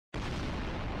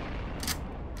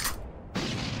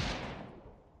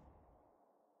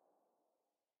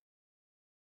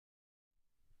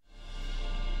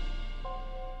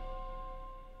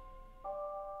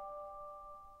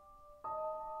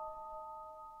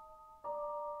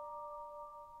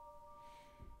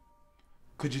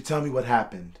Could you tell me what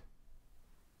happened?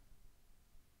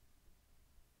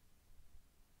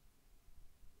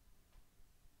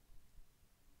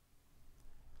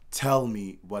 Tell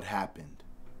me what happened.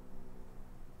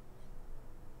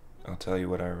 I'll tell you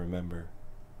what I remember.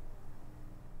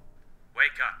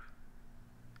 Wake up.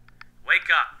 Wake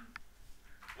up.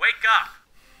 Wake up.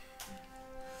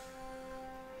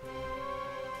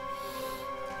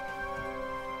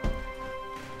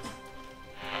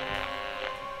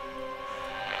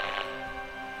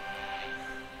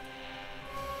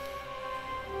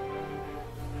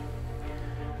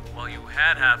 Well, you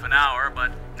had half an hour,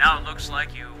 but now it looks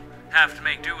like you have to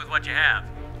make do with what you have.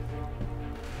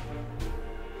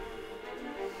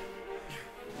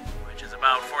 Which is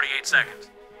about 48 seconds.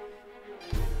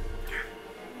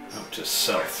 Note to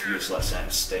self, useless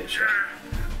Anastasia.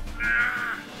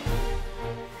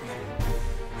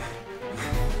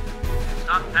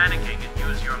 Stop panicking and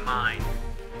use your mind.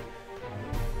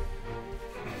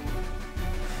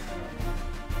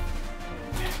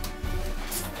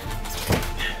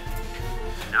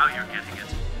 Now you're getting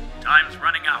it. Time's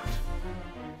running out.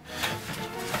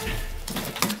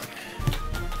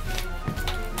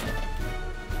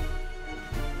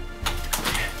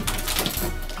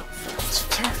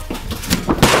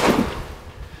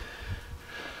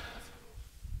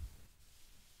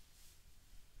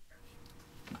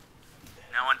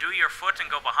 Now undo your foot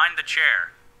and go behind the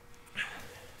chair.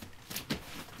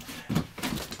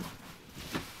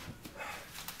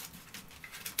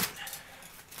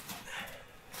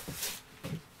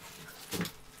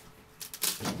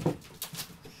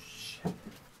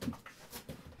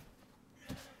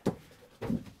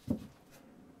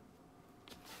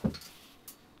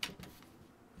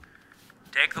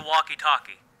 Take the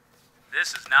walkie-talkie.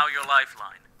 This is now your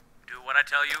lifeline. Do what I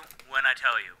tell you, when I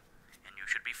tell you, and you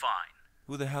should be fine.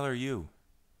 Who the hell are you?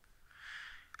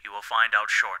 You will find out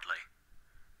shortly.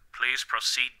 Please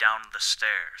proceed down the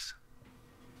stairs.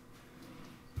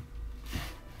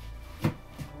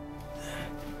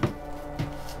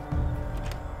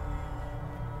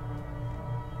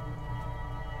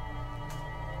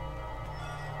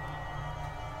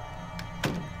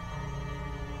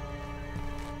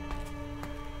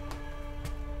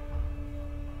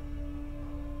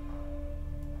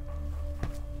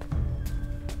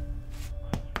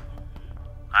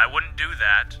 I wouldn't do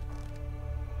that.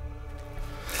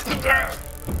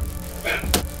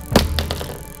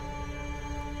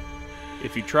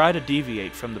 If you try to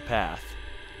deviate from the path,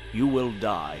 you will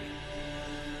die.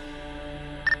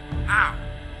 How?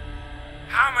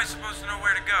 How am I supposed to know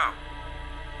where to go?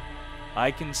 I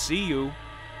can see you.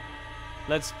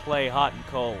 Let's play hot and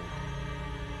cold.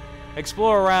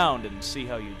 Explore around and see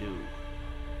how you do.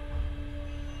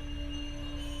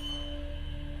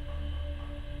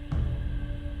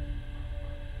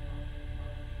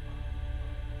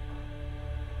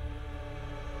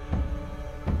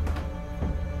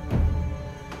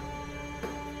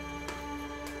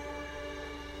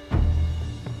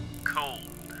 Cold.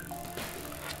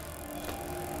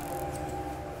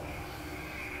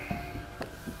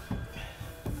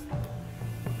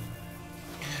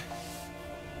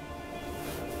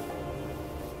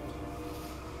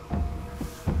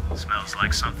 Smells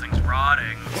like something's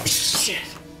rotting. Shit!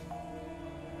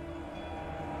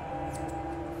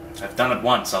 I've done it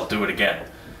once, I'll do it again.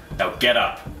 Now get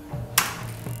up.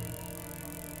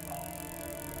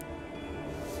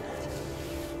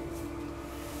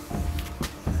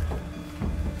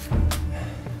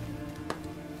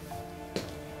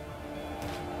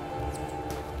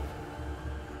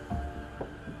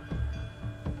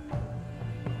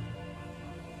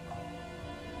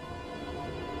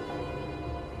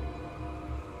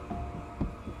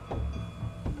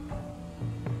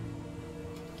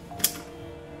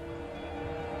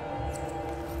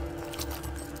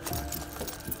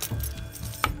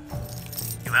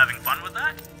 You having fun with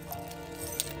that?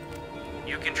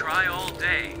 You can try all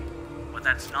day, but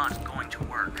that's not going to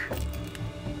work.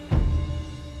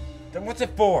 Then what's it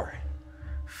for?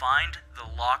 Find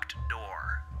the locked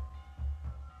door.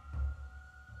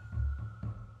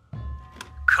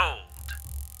 Cold.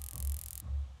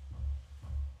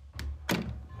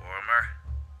 Warmer.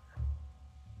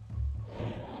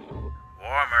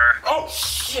 Warmer. Oh,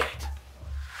 shit!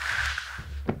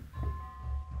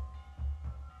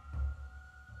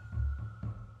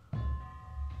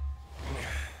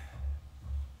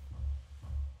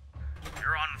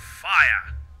 You're on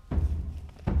fire.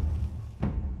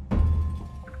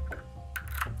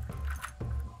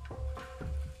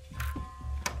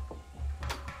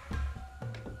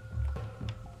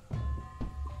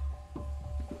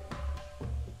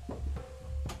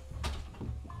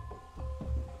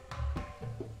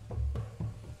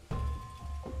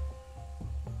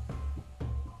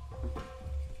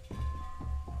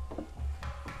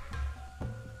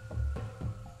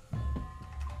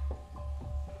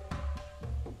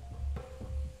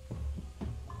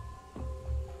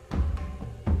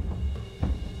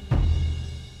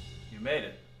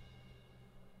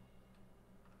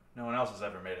 else has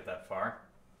ever made it that far.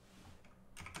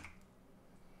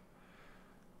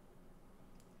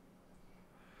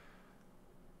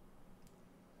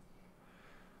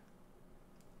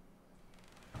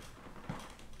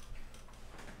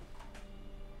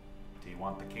 Do you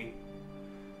want the key?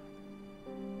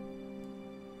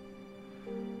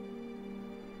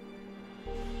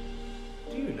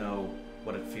 Do you know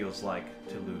what it feels like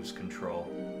to lose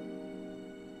control?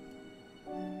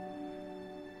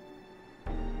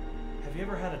 Have you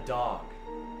ever had a dog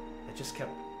that just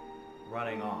kept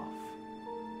running off?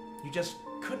 You just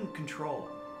couldn't control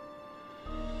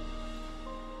him.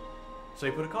 So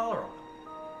you put a collar on him.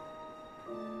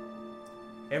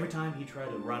 Every time he tried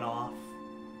to run off,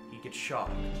 he'd get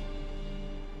shocked.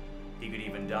 He could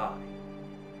even die.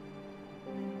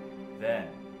 Then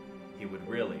he would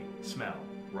really smell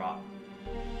rotten.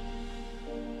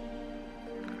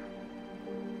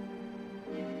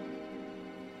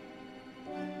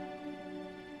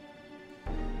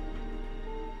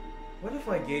 What if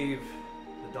I gave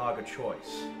the dog a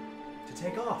choice to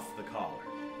take off the collar?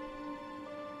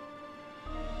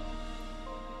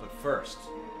 But first,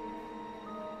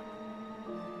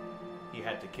 he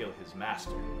had to kill his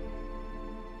master.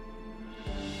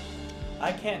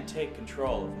 I can't take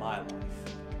control of my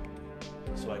life,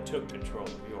 so I took control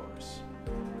of yours.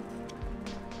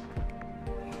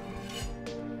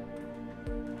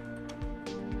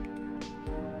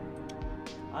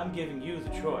 I'm giving you the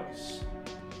choice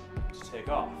to take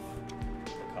off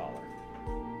the collar.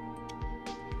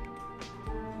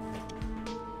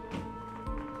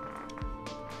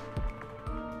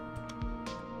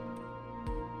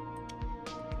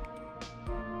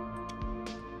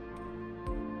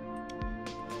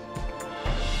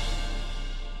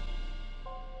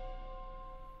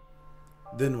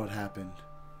 Then what happened?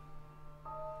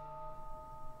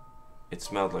 It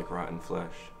smelled like rotten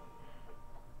flesh.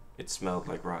 It smelled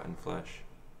like rotten flesh.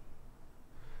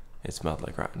 It smelled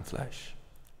like rotten flesh.